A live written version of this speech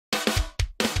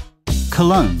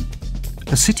Cologne,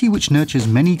 a city which nurtures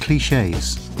many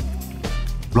clichés.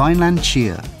 Rhineland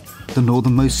cheer, the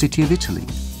northernmost city of Italy.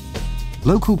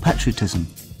 Local patriotism,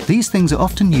 these things are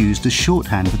often used as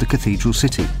shorthand for the cathedral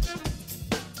city.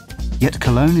 Yet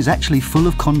Cologne is actually full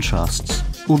of contrasts.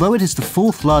 Although it is the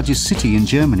fourth largest city in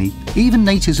Germany, even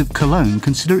natives of Cologne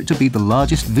consider it to be the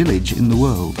largest village in the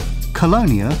world.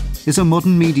 Colonia is a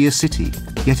modern media city,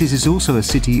 yet it is also a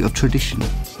city of tradition.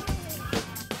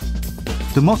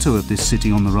 The motto of this city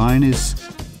on the Rhine is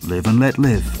 "Live and let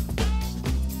live."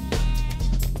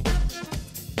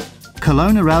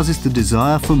 Cologne arouses the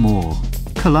desire for more.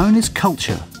 Cologne is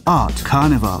culture, art,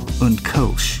 carnival and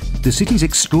Kölsch. The city's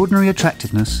extraordinary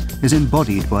attractiveness is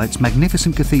embodied by its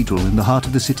magnificent cathedral in the heart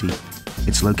of the city,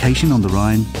 its location on the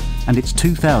Rhine and its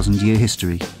 2,000-year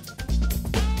history.